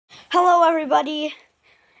Hello everybody,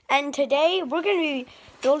 and today we're going to be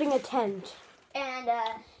building a tent. And,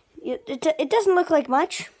 It doesn't look like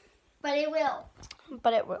much, but it will.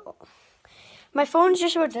 but it will. My phone's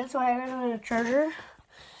just about this, so I have it on a charger.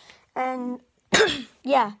 And,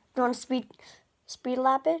 yeah, you want to speed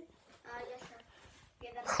lap it? Yes, sir. Yeah,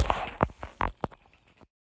 that's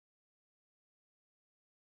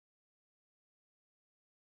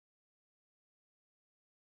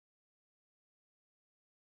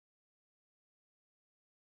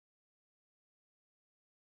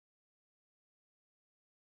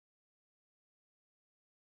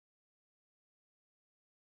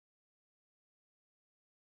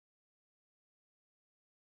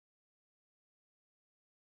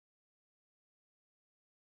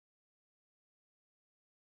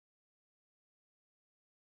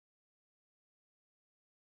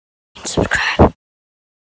Subscribe.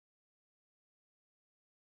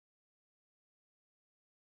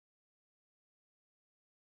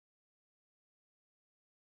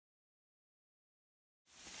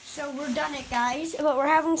 So we're done it, guys, but we're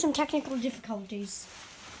having some technical difficulties.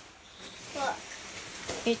 Look,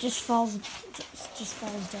 It just falls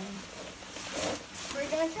down. we're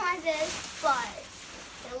going to try this, but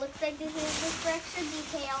it looks like this is just for extra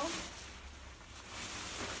detail.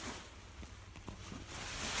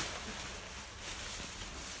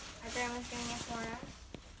 Our grandma's doing it for us.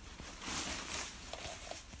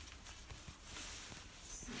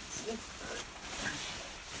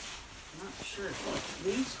 I'm not sure what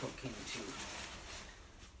these hook into.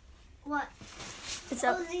 What? It's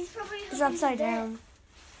Oh, these probably hook It's upside into this. down.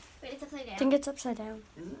 Wait, it's upside down. I think it's upside down.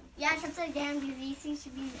 Isn't it? Yeah, it's upside down because these things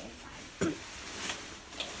should be the inside.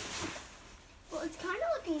 Well, it's kind of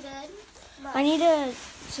looking good. But I need to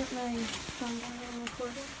sit my phone down and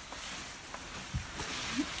record it.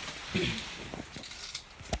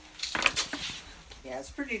 Yeah,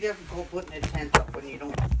 it's pretty difficult putting a tent up when you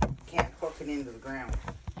can't hook it into the ground.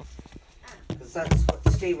 Because that's what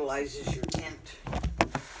stabilizes your tent.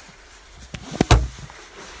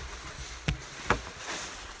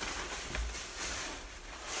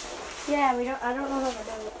 Yeah, I don't know how to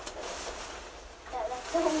do it.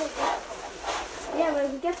 that's the only difficulty. Yeah, but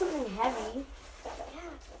if we get something heavy.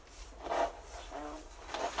 Yeah.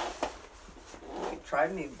 You could try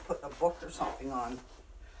maybe putting a book or something on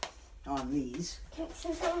these. Can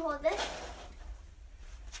someone hold this?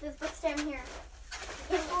 This book's down here.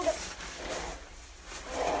 Can you hold it?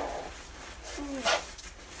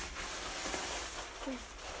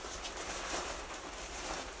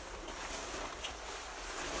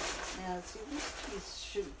 Yeah, see, these keys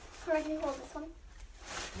should. Correct, can you hold this one?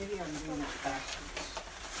 Maybe I'm doing it backwards.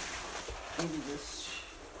 Maybe this.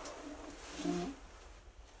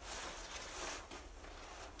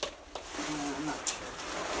 I'm not sure.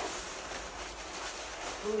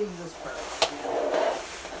 We'll leave this part.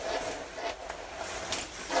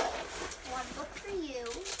 One book for you.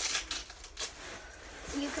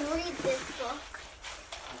 You can read this book.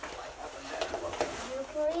 You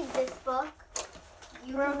can read this book.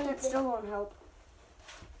 You Brooke, can read that this. still won't help.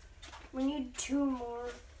 We need 2 more.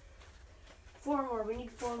 4 more. We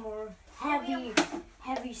need 4 more.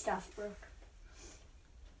 Heavy stuff, Brooke.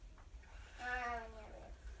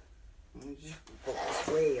 Let me just put this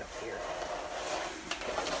way up here.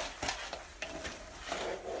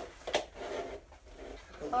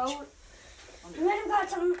 Oh, we might have got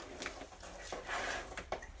some.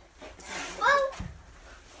 Whoa!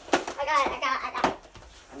 I got it.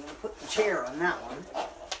 I'm going to put the chair on that one.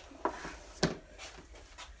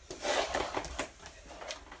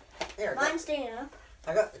 There, Mine's staying up.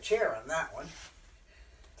 I got the chair on that one.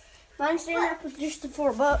 Mine's staying up with just the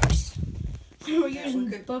 4 books. We're Yeah, using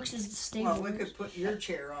we could- books as the stable. Well, we could put your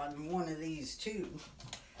chair on one of these too.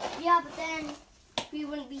 Yeah, but then we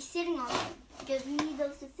wouldn't be sitting on them because we need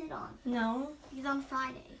those to sit on. No, Because on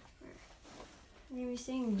Friday. maybe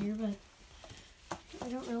staying here, but I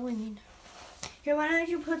don't know. I mean, here, why don't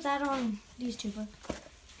you put that on these 2 books?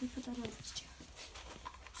 You put that on this chair.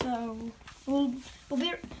 So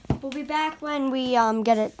we'll be back when we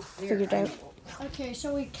get it figured out. Okay,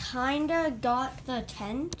 so we kinda got the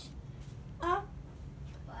tent up.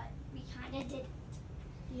 But we kind of did.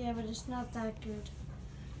 Yeah, but it's not that good.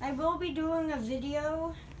 I will be doing a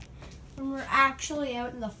video when we're actually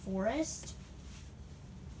out in the forest.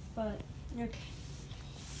 But, okay.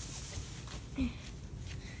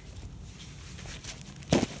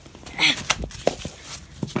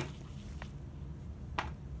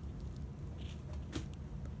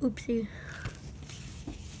 Oopsie.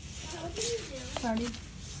 What did you do? Sorry.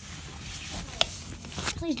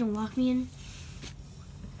 Please don't lock me in.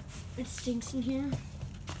 It stinks in here.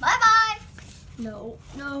 Bye-bye. No,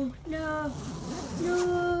 no, no,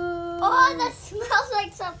 no. Oh, that smells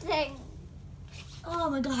like something. Oh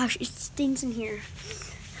my gosh, it stinks in here.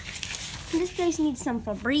 This place needs some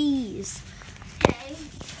Febreze. Okay.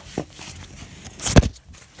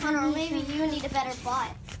 Connor, maybe you need a better butt.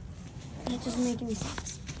 That doesn't make any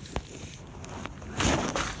sense.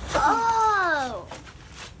 Oh!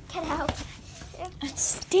 Get out. It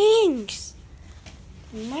stinks.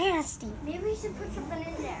 Nasty. Maybe we should put something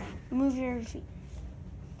in there. Move your feet.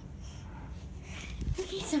 We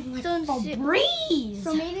need some like So Febreze.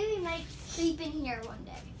 So maybe we might sleep in here one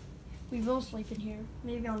day. We will sleep in here.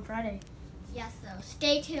 Maybe on Friday. Yes, though.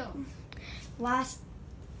 Stay tuned. Last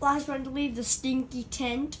one to leave the stinky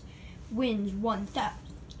tent wins $1,000.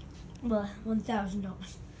 Well, $1,000.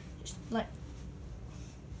 Just like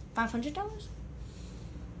 $500?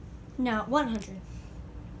 No, 100.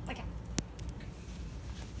 Okay.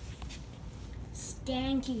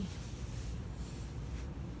 Stanky.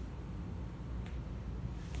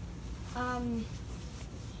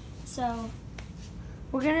 So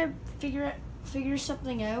we're gonna figure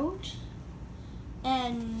something out,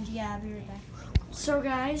 and yeah, I'll be right back. So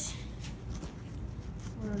guys,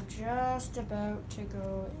 we're just about to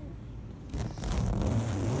go in.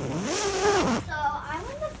 So I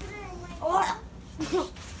want to put it in my. Oh.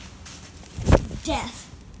 Death.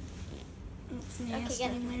 It's Okay, nasty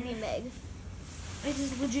get it. in there. Beanbag. It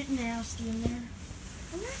is legit nasty in there.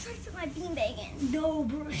 I'm gonna try to put my beanbag in. No,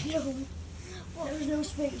 bro, no. There's no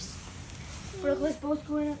space. Brooke, let's both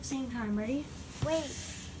go in at the same time. Ready? Wait.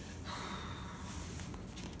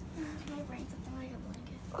 Can I bring something like a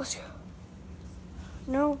blanket? Let's go.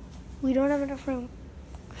 No, we don't have enough room.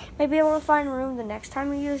 Maybe I want to find room the next time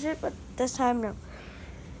we use it, but this time, no.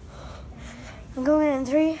 I'm going in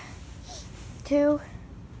 3, 2,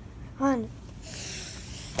 1.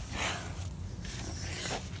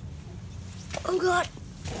 Oh, God.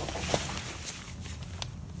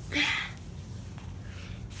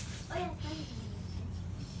 Oh yeah,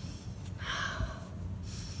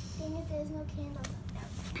 dang it, there's no candle. No,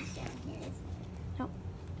 it's down here, isn't it? No.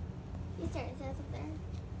 Yes, sir, it's up there.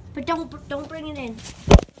 But don't bring it in.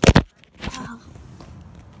 Oh.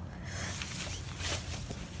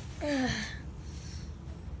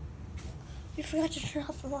 We forgot to turn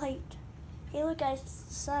off the light. Hey, look, guys, it's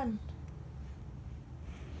the sun.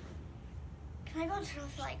 Can I go and turn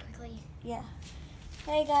off the light quickly? Yeah.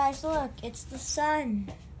 Hey, guys, look, it's the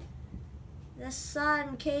sun. The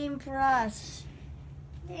sun came for us.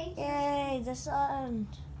 Thank you. Yay, the sun.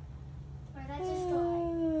 Or that's just the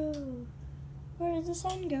light. Ooh. Where did the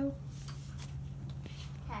sun go?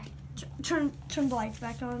 Okay. Turn the lights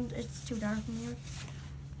back on. It's too dark in here.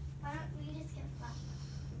 Why don't we just get a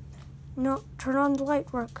flashlight? No, turn on the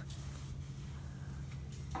light, Rook.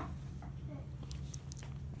 Turn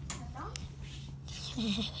it on?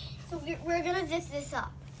 So we're gonna zip this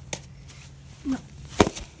up. No.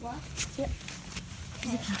 What? Yep.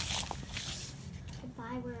 Okay.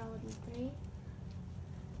 Goodbye, we're all in 3,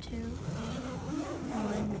 2,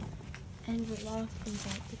 1. And we're locked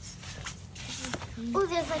inside this. Oh,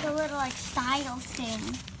 there's like a little like style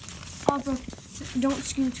thing. Also, don't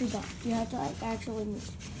scoot your butt. You have to like actually move.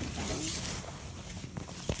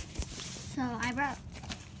 So I brought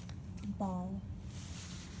Ball.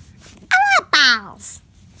 I want balls.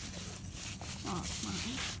 Oh my.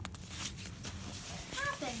 What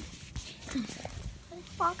happened? This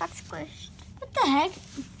ball got squished. What the heck?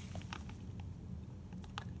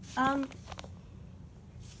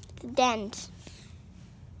 The dent.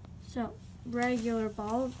 So, regular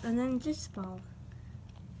ball, and then this ball.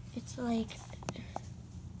 It's like...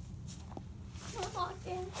 Not locked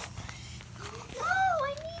in. No,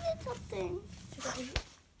 I needed something.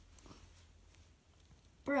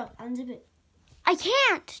 Bro, unzip it. I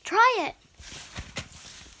can't. Try it.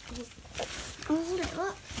 Hold it.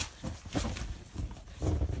 Look.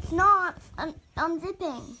 It's not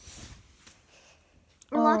unzipping.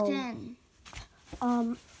 We're locked Oh.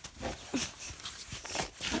 in.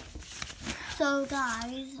 So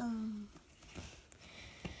guys,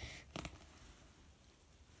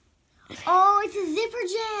 oh, it's a zipper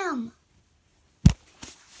jam.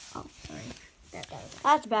 Oh, sorry.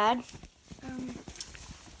 That's bad.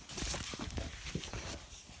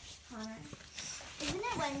 Connor, isn't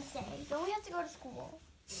it Wednesday? Don't we have to go to school?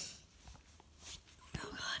 Oh,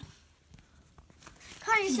 God.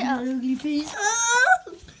 Connor, you said, Look face.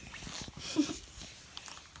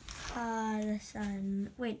 The sun.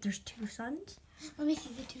 Wait, there's 2 suns? let me see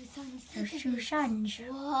the 2 suns. There's 2 suns.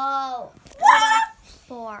 Whoa.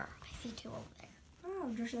 4. I see 2 over there. Oh,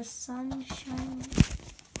 there's a sun shining.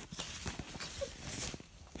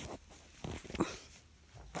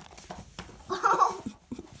 Oh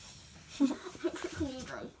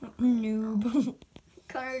Noob.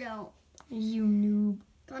 Connor, don't. You noob.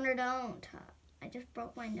 Connor, don't. I just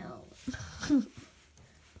broke my nose. Your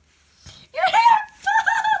hair!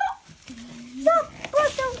 Stop!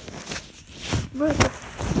 Brooke, don't! Brooke,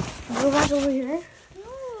 go back over here.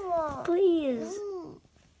 No. Please.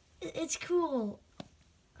 It's cool.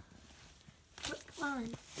 Brooke, come on.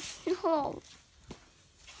 No.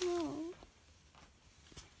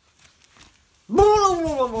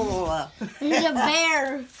 No. There's a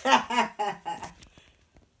bear.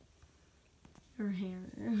 Her hair.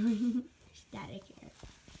 Static hair.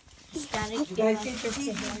 Static You hair. guys get your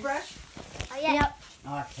teeth brush? Oh, yeah. Yep.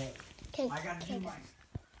 Okay. Okay. I gotta do mine.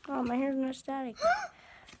 Oh, my hair's not static.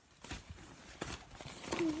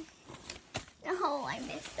 Oh, I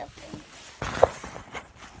missed something.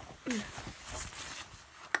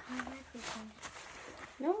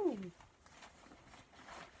 No.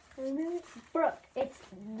 Brooke, it's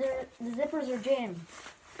the zippers are jammed.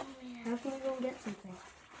 Oh, yeah. How can we go and get something?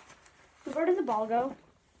 Where did the ball go?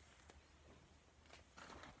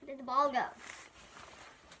 Where did the ball go?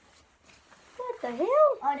 What the hell?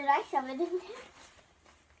 Oh, did I shove it in there?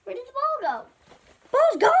 Where did the ball go?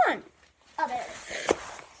 Ball's gone. Oh, there it is.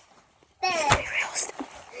 There it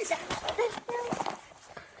is.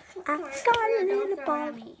 I've got a Don't little throw it ball.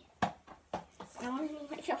 at me. I want to make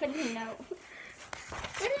myself a new note.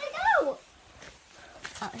 Where did it go?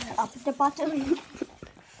 Up at the bottom.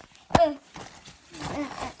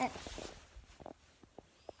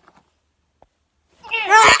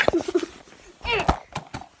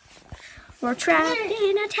 We're trapped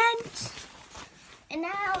in a tent. And now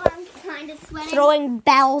I'm kind of sweating. Throwing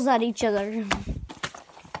bells at each other.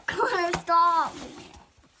 Connor, stop.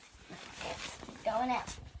 It's going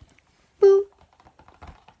out. Boop.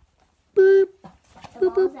 Boop. The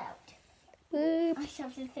Boop, ball's boop. out. Boop. I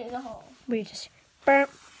shoved it through the hole. We just burp.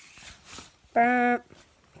 Burp.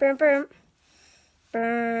 Burp. Burp.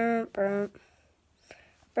 Burp. Burp.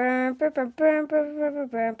 Burp. Burp. Burp. Burp.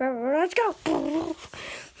 Burp. Burp. Burp. Let's go.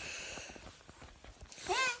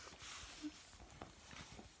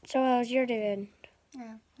 So how's your day been?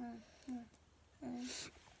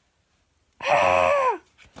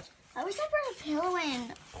 I wish I brought a pillow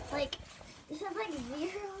in. Like, this has like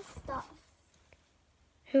zero stuff.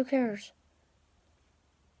 Who cares?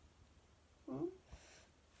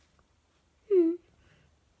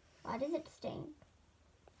 Why does it sting?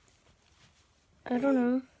 I don't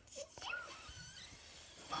know.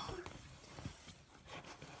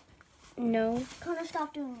 No. Connor,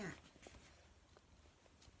 stop doing that.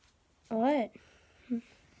 What?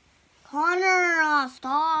 Connor,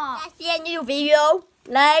 stop. That's the end of the video.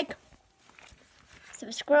 Like,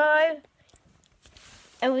 subscribe,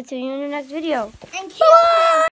 and we'll see you in the next video. And keep